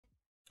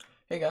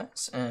Hey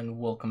guys, and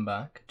welcome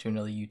back to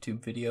another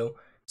YouTube video.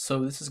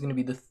 So this is going to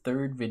be the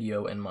third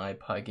video in my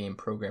Pygame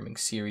programming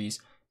series,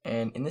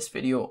 and in this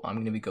video I'm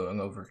going to be going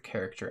over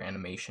character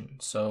animation.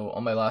 So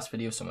on my last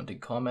video someone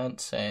did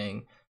comment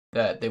saying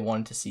that they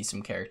wanted to see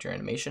some character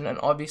animation, and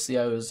obviously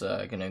I was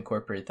going to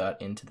incorporate that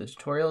into the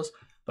tutorials,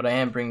 but I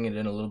am bringing it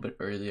in a little bit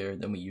earlier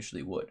than we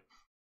usually would.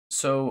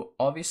 So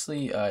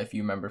obviously if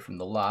you remember from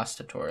the last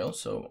tutorial,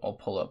 so I'll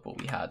pull up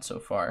what we had so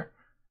far.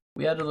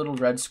 We had a little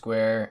red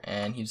square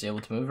and he was able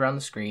to move around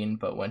the screen,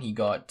 but when he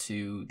got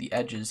to the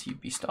edges,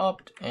 he'd be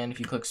stopped. And if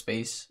you click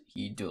space,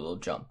 he'd do a little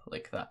jump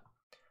like that.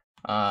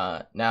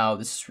 Now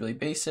this is really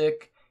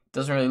basic.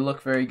 Doesn't really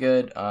look very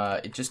good.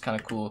 It's just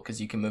kind of cool because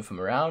you can move him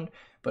around,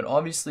 but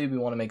obviously we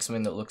want to make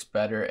something that looks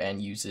better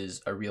and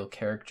uses a real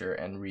character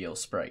and real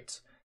sprites.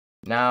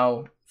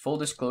 Now, full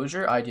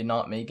disclosure, I did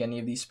not make any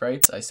of these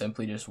sprites. I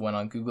simply just went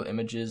on Google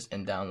Images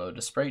and downloaded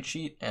a sprite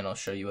sheet, and I'll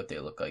show you what they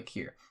look like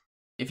here.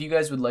 If you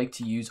guys would like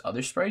to use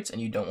other sprites and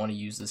you don't want to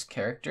use this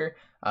character,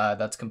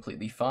 that's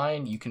completely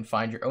fine. You can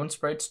find your own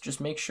sprites.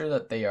 Just make sure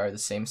that they are the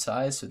same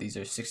size. So these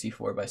are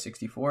 64 by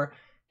 64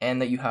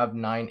 and that you have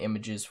 9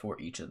 images for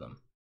each of them.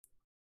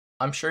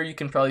 I'm sure you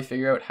can probably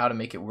figure out how to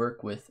make it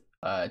work with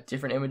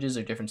different images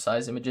or different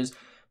size images,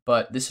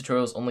 but this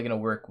tutorial is only going to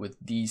work with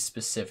these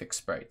specific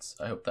sprites.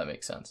 I hope that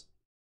makes sense.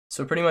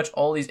 So pretty much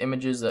all these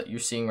images that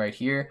you're seeing right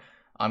here,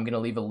 I'm going to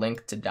leave a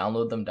link to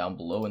download them down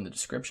below in the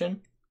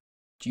description.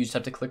 You just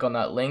have to click on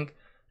that link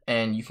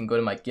and you can go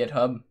to my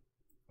GitHub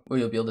where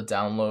you'll be able to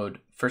download,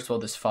 first of all,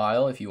 this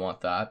file if you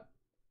want that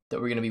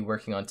we're going to be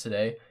working on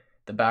today,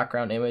 the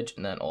background image,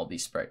 and then all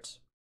these sprites.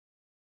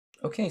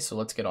 Okay, so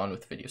let's get on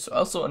with the video. So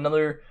also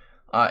another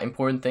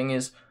important thing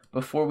is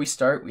before we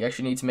start, we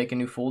actually need to make a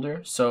new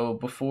folder. So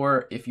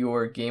before, if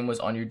your game was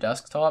on your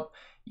desktop,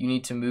 you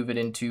need to move it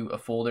into a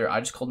folder. I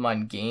just called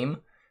mine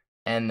game.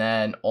 And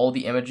then all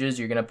the images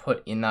you're going to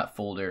put in that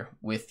folder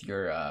with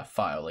your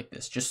file like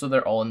this, just so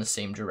they're all in the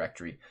same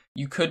directory.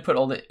 You could put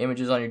all the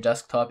images on your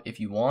desktop if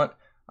you want.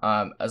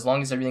 As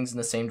long as everything's in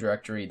the same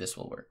directory, this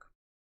will work.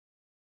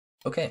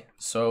 Okay,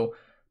 so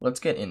let's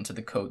get into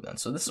the code then.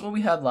 So this is what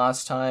we had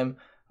last time.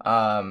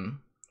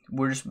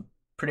 We're just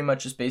pretty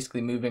much just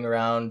basically moving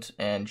around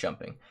and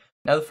jumping.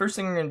 Now the first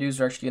thing we're going to do is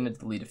we're actually going to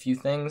delete a few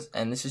things,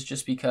 and this is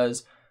just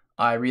because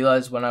I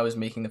realized when I was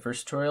making the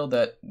first tutorial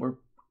that we're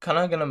kind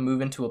of going to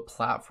move into a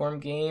platform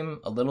game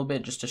a little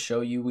bit just to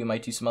show you. We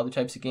might do some other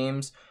types of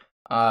games,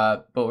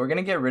 but we're going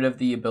to get rid of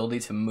the ability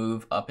to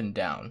move up and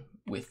down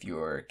with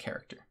your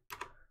character.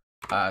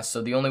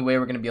 So the only way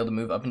we're going to be able to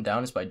move up and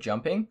down is by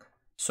jumping.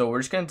 So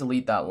we're just going to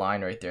delete that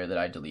line right there that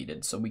I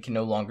deleted, so we can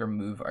no longer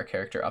move our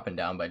character up and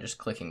down by just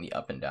clicking the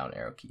up and down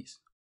arrow keys.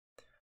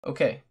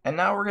 Okay, and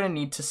now we're going to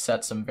need to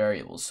set some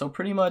variables. So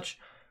pretty much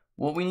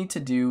what we need to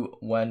do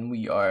when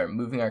we are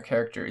moving our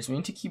character is we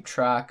need to keep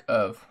track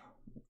of,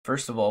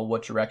 first of all,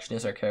 what direction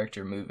is our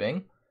character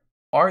moving?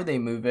 Are they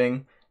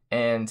moving?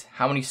 And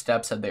how many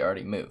steps have they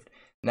already moved?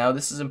 Now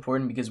this is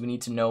important because we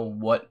need to know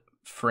what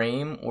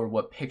frame or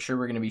what picture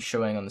we're going to be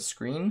showing on the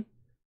screen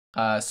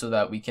so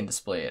that we can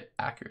display it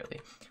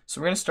accurately.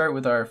 So we're going to start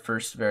with our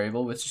first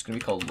variable, which is going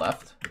to be called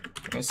left.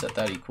 We're going to set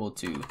that equal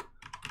to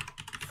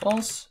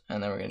false,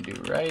 and then we're going to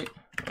do right.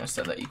 We're going to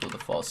set that equal to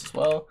false as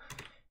well.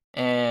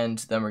 And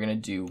then we're going to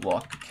do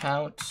walk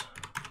count,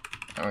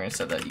 and we're going to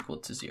set that equal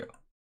to 0.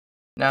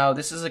 Now,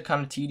 this is a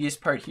kind of tedious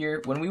part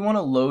here. When we want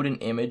to load an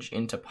image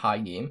into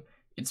Pygame,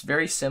 it's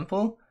very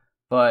simple,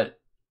 but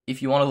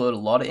if you want to load a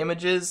lot of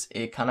images,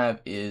 it kind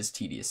of is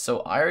tedious.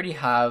 So I already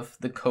have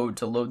the code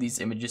to load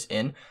these images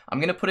in. I'm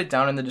going to put it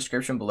down in the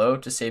description below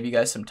to save you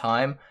guys some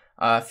time.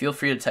 Feel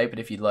free to type it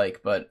if you'd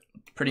like, but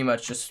pretty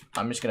much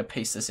I'm just going to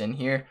paste this in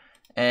here.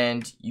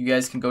 And you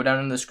guys can go down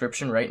in the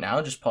description right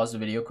now, just pause the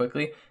video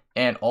quickly.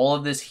 And all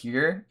of this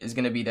here is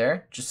going to be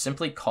there. Just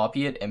simply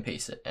copy it and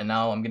paste it. And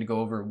now I'm going to go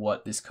over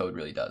what this code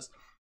really does.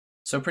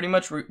 So pretty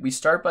much we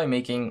start by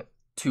making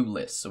 2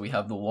 lists. So we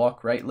have the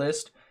walk right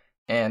list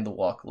and the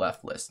walk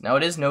left list. Now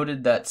it is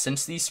noted that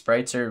since these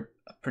sprites are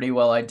pretty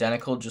well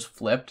identical, just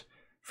flipped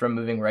from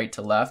moving right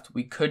to left,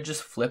 we could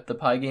just flip the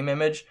Pygame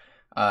image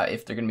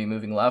if they're going to be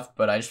moving left,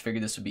 but I just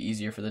figured this would be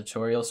easier for the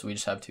tutorial, so we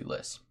just have 2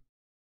 lists.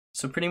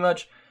 So pretty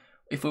much,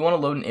 if we want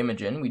to load an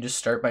image in, we just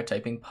start by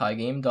typing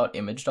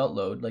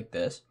pygame.image.load like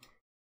this,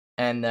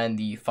 and then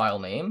the file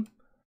name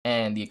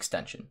and the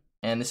extension.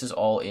 And this is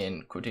all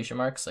in quotation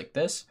marks like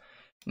this.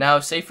 Now,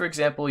 say for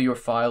example, your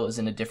file is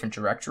in a different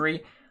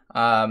directory,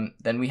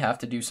 then we have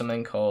to do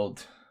something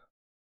called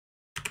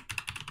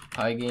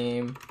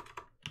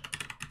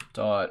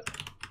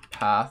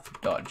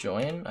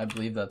pygame.path.join. I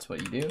believe that's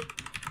what you do.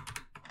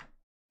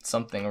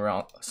 Something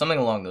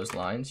along those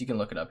lines. You can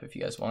look it up if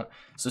you guys want.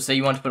 So say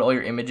you want to put all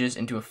your images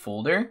into a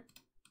folder.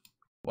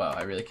 Wow,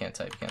 I really can't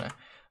type, can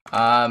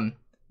I?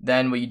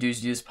 Then what you do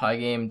is use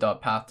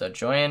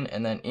pygame.path.join,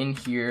 and then in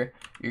here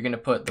you're gonna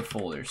put the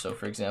folder. So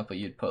for example,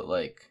 you'd put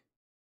like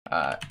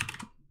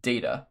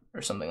data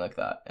or something like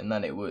that, and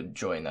then it would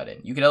join that in.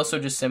 You could also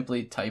just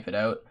simply type it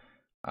out.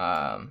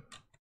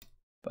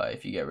 But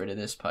if you get rid of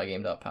this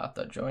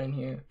pygame.path.join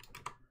here,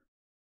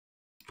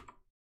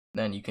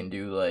 then you can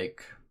do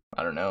like,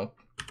 I don't know,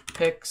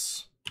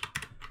 pix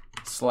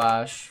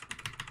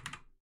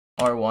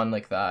 /R1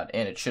 like that,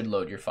 and it should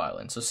load your file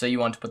in. So say you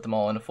want to put them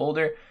all in a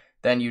folder,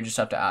 then you just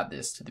have to add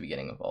this to the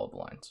beginning of all the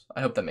lines.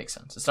 I hope that makes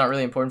sense. It's not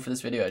really important for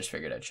this video, I just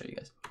figured I'd show you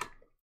guys.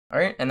 All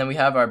right, and then we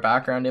have our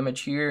background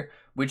image here,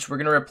 which we're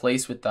gonna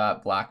replace with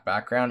that black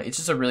background. It's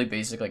just a really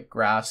basic like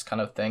grass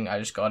kind of thing. I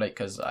just got it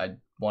because I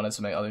wanted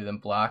something other than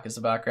black as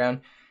the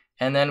background.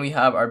 And then we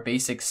have our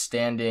basic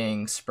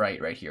standing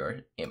sprite right here,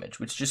 or image,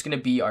 which is just gonna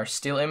be our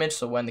still image.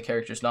 So when the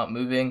character's not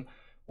moving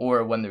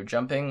or when they're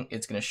jumping,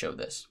 it's gonna show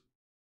this.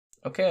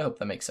 Okay, I hope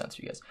that makes sense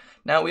for you guys.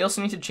 Now we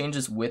also need to change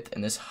this width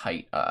and this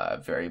height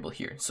variable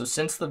here. So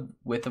since the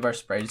width of our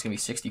sprite is gonna be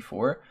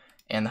 64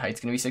 and the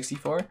height's gonna be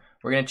 64,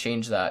 we're gonna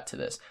change that to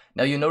this.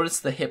 Now you'll notice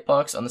the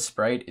hitbox on the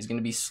sprite is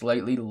gonna be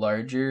slightly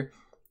larger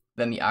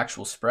than the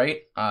actual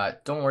sprite.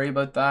 Don't worry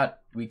about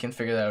that. We can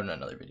figure that out in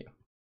another video.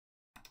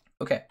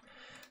 Okay,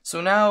 so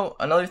now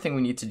another thing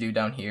we need to do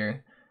down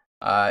here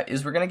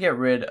is we're gonna get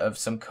rid of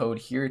some code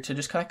here to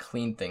just kind of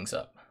clean things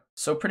up.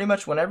 So pretty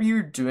much whenever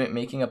you're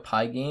making a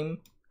Pygame,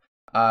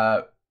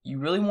 you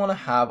really want to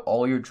have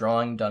all your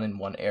drawing done in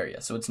one area.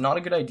 So it's not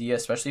a good idea,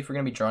 especially if we're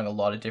going to be drawing a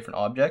lot of different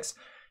objects,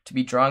 to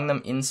be drawing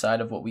them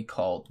inside of what we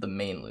call the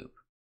main loop.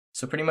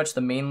 So pretty much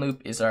the main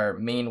loop is our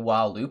main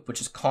while loop,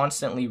 which is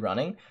constantly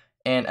running.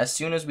 And as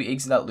soon as we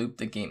exit that loop,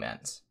 the game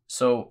ends.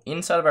 So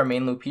inside of our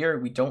main loop here,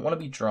 we don't want to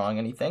be drawing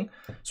anything.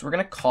 So we're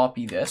going to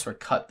copy this or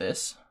cut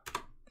this,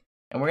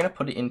 and we're going to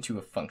put it into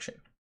a function.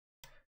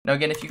 Now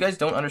again, if you guys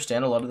don't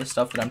understand a lot of the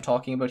stuff that I'm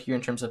talking about here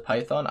in terms of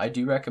Python, I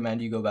do recommend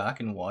you go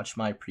back and watch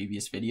my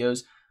previous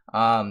videos,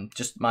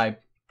 just my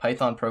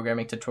Python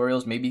programming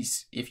tutorials. Maybe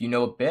if you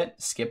know a bit,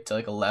 skip to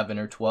like 11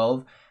 or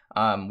 12,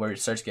 where it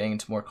starts getting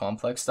into more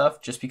complex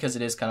stuff, just because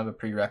it is kind of a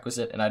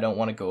prerequisite, and I don't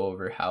want to go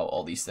over how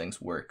all these things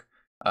work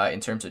in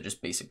terms of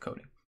just basic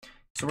coding.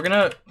 So we're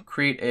going to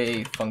create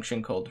a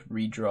function called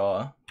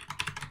redraw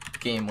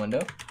game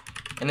window,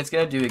 and it's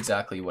going to do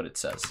exactly what it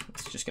says.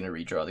 It's just going to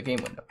redraw the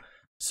game window.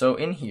 So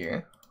in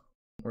here,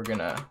 we're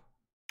gonna,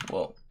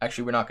 well,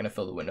 actually we're not gonna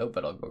fill the window,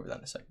 but I'll go over that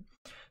in a second.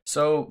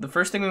 So the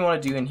first thing we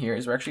wanna do in here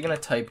is we're actually gonna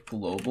type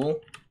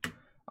global,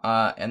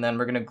 and then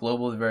we're gonna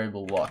global the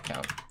variable walk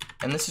count.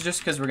 And this is just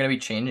because we're gonna be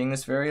changing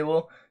this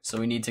variable, so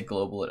we need to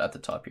global it at the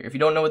top here. If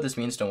you don't know what this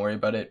means, don't worry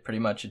about it. Pretty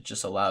much it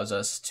just allows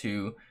us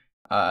to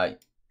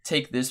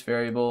take this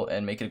variable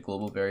and make it a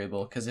global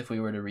variable, because if we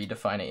were to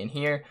redefine it in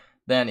here,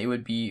 then it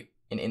would be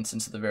an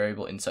instance of the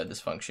variable inside this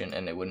function,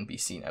 and it wouldn't be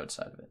seen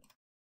outside of it.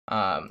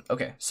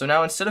 Okay, so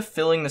now instead of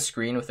filling the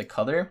screen with a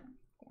color,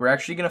 we're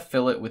actually going to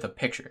fill it with a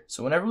picture.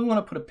 So whenever we want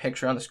to put a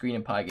picture on the screen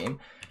in Pygame,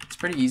 it's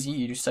pretty easy.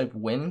 You just type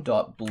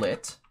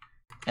win.blit,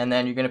 and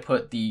then you're going to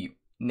put the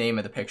name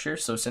of the picture.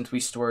 So since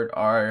we stored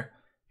our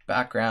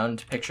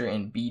background picture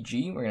in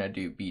BG, we're going to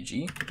do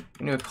BG.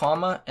 We're going to do a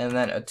comma, and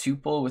then a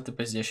tuple with the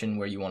position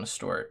where you want to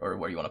store it, or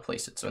where you want to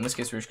place it. So in this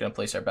case, we're just going to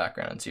place our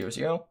background on 0,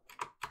 0.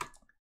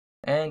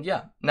 And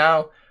yeah,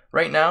 now,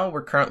 right now,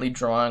 we're currently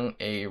drawing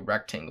a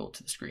rectangle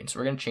to the screen, so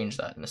we're going to change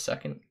that in a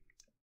second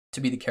to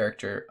be the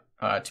character,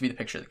 to be the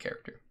picture of the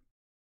character.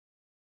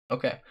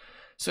 Okay,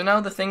 so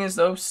now the thing is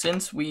though,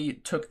 since we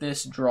took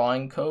this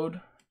drawing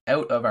code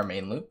out of our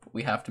main loop,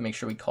 we have to make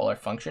sure we call our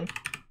function.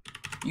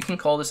 You can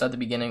call this at the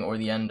beginning or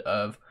the end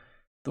of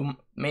the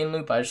main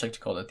loop. I just like to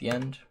call it at the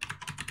end.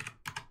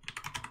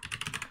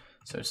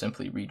 So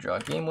simply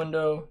redraw game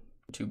window,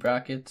 2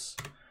 brackets.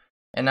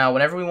 And now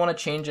whenever we want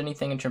to change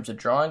anything in terms of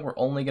drawing, we're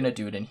only going to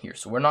do it in here.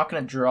 So we're not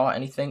going to draw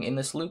anything in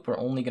this loop. We're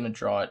only going to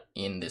draw it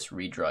in this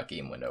redraw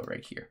game window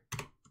right here.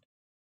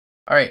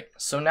 All right,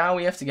 so now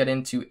we have to get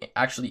into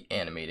actually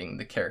animating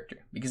the character,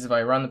 because if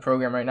I run the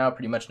program right now,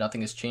 pretty much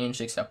nothing has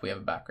changed except we have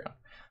a background.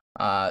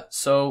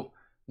 So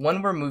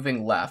when we're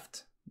moving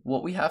left,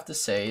 what we have to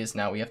say is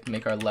now we have to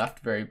make our left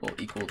variable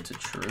equal to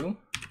true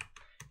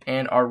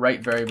and our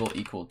right variable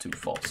equal to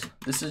false.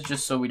 This is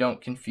just so we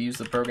don't confuse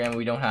the program.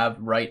 We don't have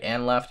right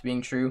and left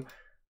being true.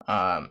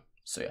 So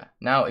yeah,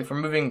 now if we're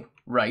moving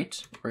right,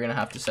 we're gonna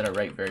have to set our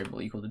right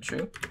variable equal to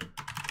true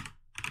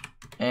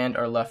and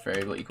our left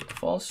variable equal to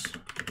false.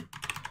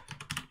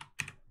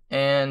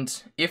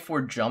 And if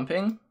we're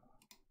jumping,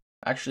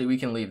 actually we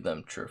can leave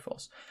them true or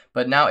false.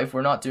 But now if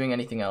we're not doing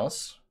anything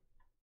else,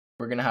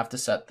 we're gonna have to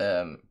set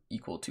them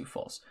equal to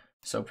false.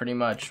 So pretty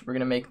much we're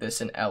gonna make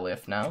this an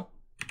elif now,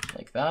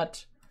 like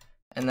that.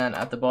 And then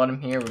at the bottom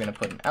here, we're going to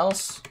put an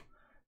else,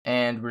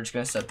 and we're just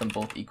going to set them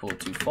both equal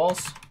to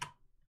false.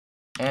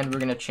 And we're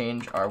going to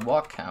change our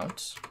walk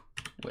count,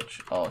 which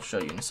I'll show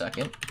you in a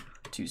second,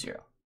 to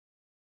 0.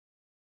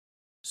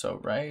 So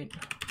right,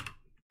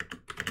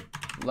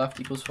 left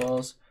equals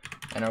false,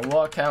 and our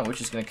walk count, which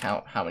is going to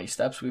count how many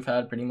steps we've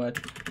had pretty much,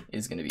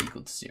 is going to be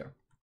equal to 0.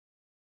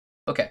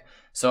 Okay,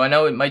 so I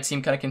know it might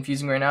seem kind of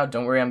confusing right now.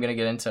 Don't worry, I'm going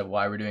to get into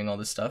why we're doing all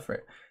this stuff,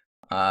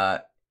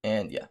 right?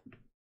 And yeah.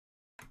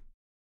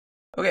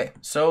 Okay,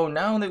 so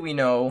now that we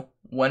know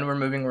when we're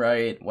moving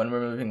right, when we're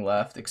moving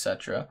left,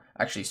 etc.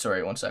 Actually,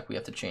 sorry, one sec, we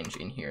have to change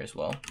in here as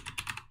well.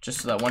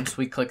 just so that once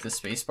we click the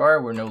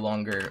spacebar, we're no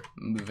longer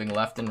moving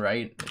left and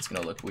right. It's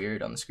gonna look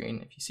weird on the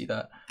screen if you see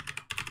that.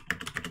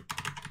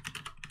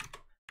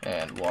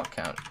 And walk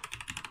count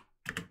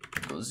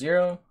equals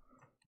 0.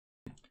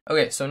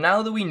 Okay, so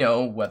now that we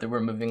know whether we're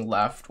moving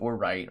left or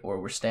right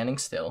or we're standing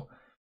still,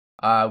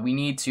 we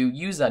need to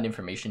use that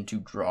information to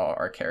draw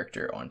our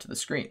character onto the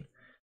screen.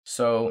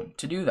 So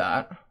to do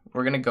that,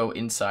 we're gonna go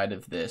inside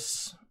of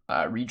this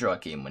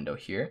redraw game window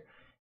here,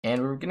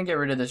 and we're gonna get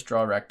rid of this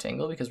draw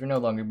rectangle because we're no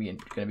longer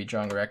gonna be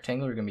drawing a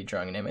rectangle, we're gonna be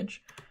drawing an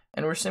image.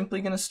 And we're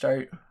simply gonna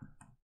start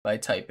by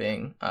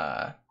typing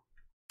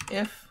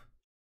if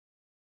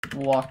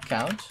walk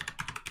count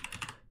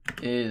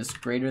is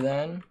greater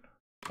than,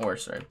 or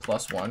sorry,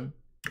 +1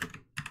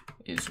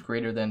 is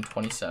greater than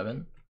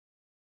 27,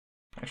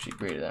 actually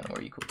greater than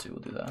or equal to, we'll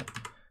do that.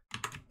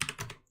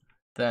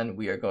 Then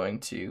we are going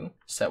to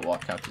set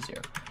walk count to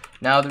 0.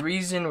 Now the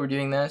reason we're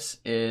doing this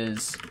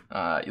is,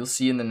 you'll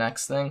see in the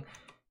next thing,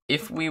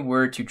 if we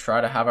were to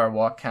try to have our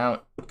walk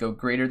count go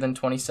greater than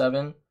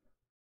 27,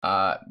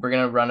 we're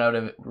gonna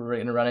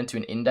run into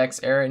an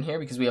index error in here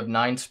because we have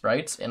 9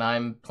 sprites, and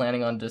I'm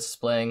planning on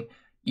displaying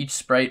each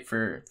sprite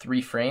for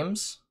 3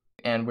 frames,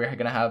 and we're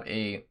gonna have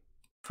a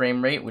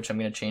frame rate, which I'm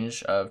gonna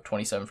change, of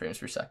 27 frames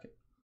per second.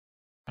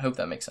 I hope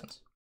that makes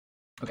sense.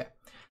 Okay,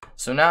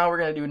 so now we're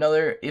gonna do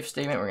another if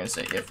statement. We're gonna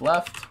say if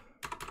left.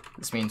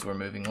 This means we're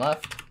moving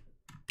left.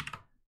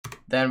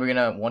 Then we're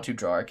gonna want to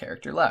draw our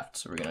character left.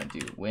 So we're gonna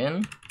do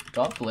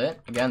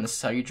win.blit. Again, this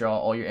is how you draw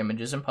all your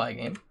images in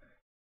Pygame.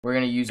 We're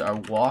gonna use our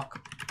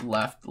walk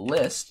left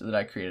list that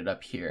I created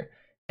up here.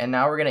 And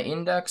now we're gonna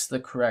index the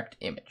correct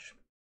image.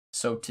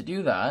 So to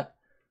do that,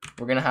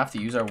 we're gonna have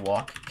to use our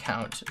walk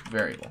count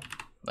variable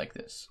like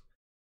this.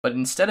 But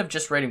instead of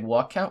just writing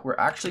walk count, we're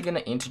actually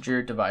gonna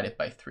integer divide it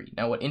by 3.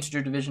 Now what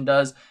integer division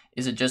does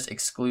is it just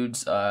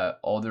excludes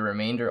all the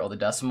remainder, all the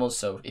decimals.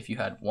 So if you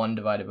had 1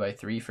 divided by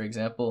 3, for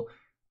example,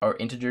 or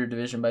integer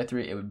division by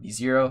 3, it would be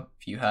 0.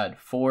 If you had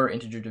 4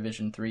 integer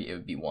division 3, it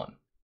would be 1.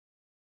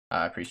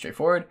 Pretty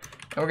straightforward.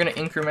 And we're gonna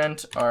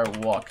increment our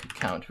walk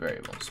count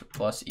variable, so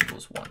plus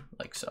equals 1,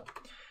 like so.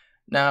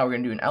 Now we're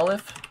gonna do an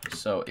elif.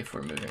 So if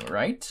we're moving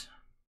right,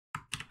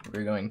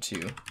 we're going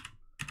to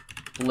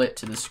blit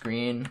to the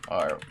screen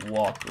our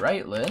walk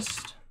right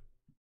list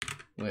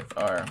with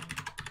our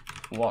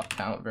walk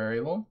count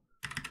variable,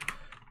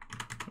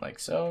 like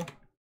so.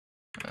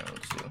 And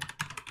let's do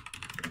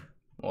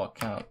walk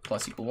count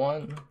plus equal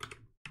 1.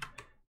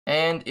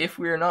 And if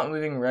we are not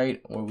moving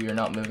right or we are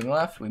not moving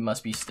left, we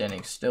must be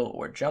standing still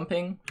or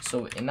jumping.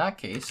 So in that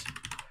case,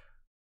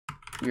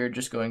 we are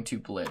just going to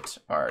blit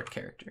our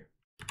character.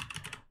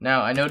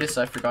 Now I noticed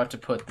I forgot to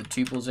put the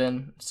tuples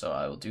in, so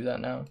I will do that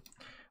now.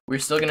 We're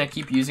still going to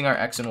keep using our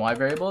x and y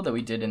variable that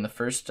we did in the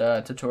first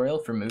tutorial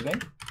for moving,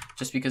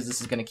 just because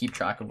this is going to keep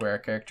track of where our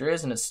character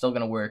is, and it's still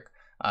going to work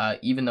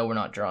even though we're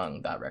not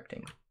drawing that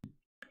rectangle.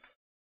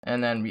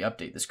 And then we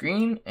update the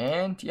screen,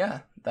 and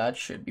yeah, that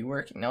should be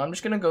working. Now I'm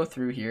just going to go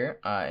through here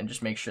and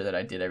just make sure that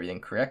I did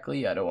everything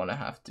correctly. I don't want to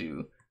have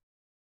to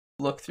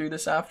look through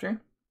this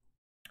after.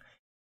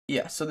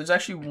 Yeah, so there's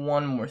actually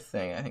one more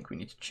thing I think we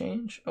need to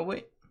change. Oh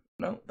wait,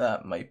 no,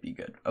 that might be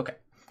good. Okay,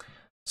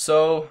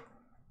 so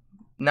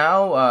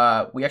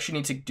now we actually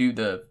need to do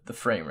the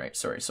frame rate.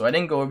 Sorry, so I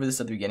didn't go over this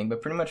at the beginning,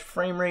 but pretty much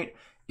frame rate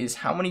is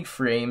how many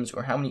frames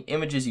or how many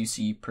images you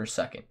see per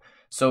second.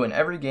 So in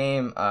every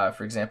game,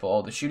 for example,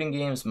 all the shooting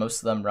games, most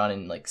of them run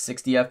in like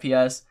 60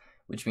 FPS,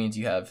 which means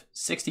you have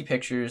 60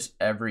 pictures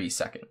every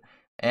second.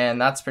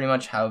 And that's pretty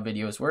much how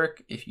videos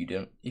work. If you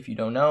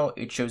don't know,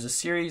 it shows a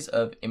series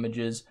of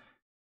images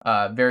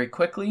very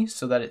quickly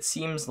so that it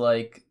seems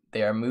like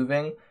they are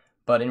moving,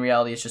 but in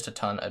reality it's just a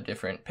ton of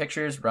different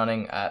pictures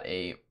running at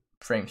a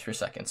frames per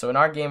second. So in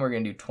our game, we're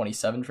going to do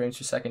 27 frames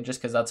per second just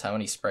because that's how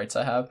many sprites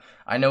I have.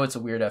 I know it's a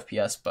weird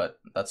FPS, but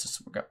that's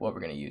just what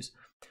we're going to use.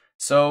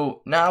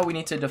 So now we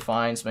need to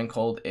define something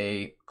called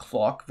a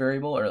clock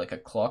variable, or like a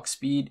clock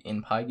speed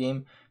in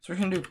Pygame. So we're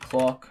going to do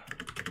clock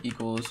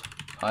equals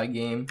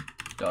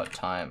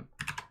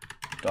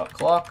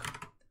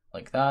pygame.time.clock,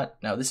 like that.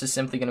 Now this is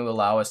simply going to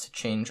allow us to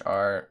change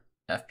our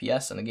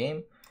FPS in the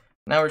game.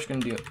 Now we're just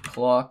going to do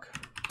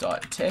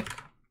clock.tick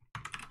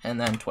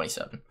and then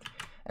 27.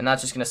 And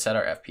that's just going to set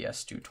our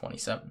FPS to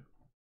 27.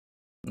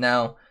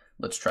 Now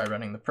let's try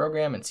running the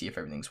program and see if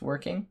everything's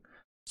working.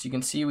 So you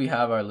can see we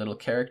have our little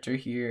character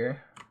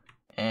here,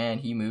 and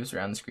he moves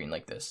around the screen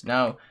like this.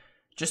 Now,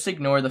 just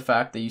ignore the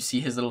fact that you see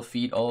his little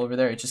feet all over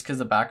there. It's just because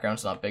the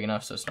background's not big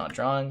enough, so it's not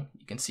drawing.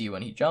 You can see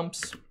when he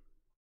jumps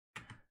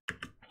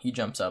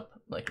up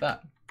like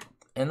that.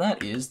 And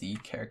that is the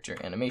character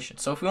animation.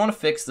 So if we want to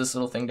fix this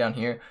little thing down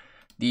here,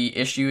 the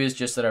issue is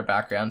just that our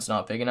background's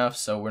not big enough,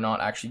 so we're not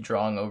actually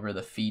drawing over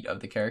the feet of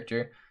the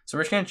character. So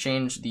we're just going to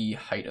change the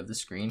height of the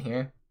screen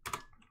here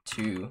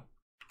to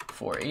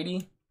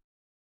 480.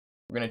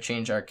 We're going to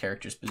change our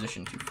character's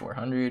position to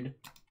 400,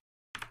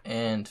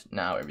 and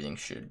now everything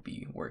should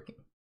be working.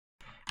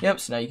 Yep,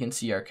 so now you can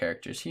see our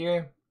characters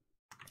here.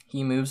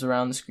 He moves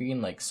around the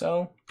screen like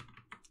so,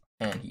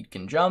 and he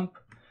can jump,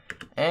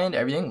 and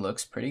everything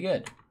looks pretty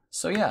good.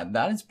 So yeah,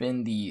 that has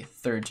been the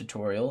third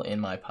tutorial in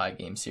my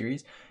Pygame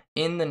series.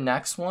 In the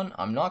next one,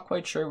 I'm not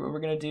quite sure what we're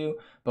going to do,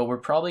 but we're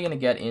probably going to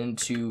get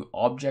into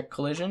object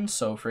collision.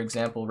 So for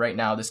example, right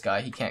now this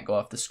guy, he can't go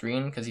off the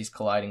screen because he's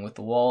colliding with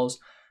the walls.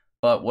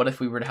 But what if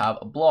we were to have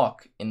a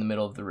block in the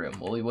middle of the room?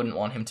 Well, we wouldn't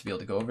want him to be able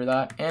to go over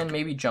that, and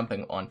maybe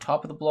jumping on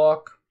top of the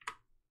block.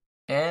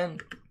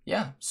 And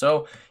yeah,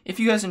 so if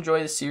you guys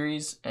enjoy this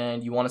series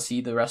and you want to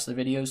see the rest of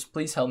the videos,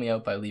 please help me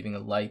out by leaving a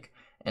like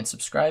and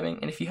subscribing.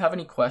 And if you have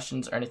any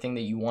questions or anything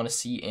that you want to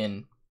see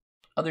in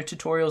other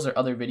tutorials or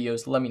other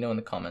videos, let me know in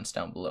the comments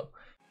down below.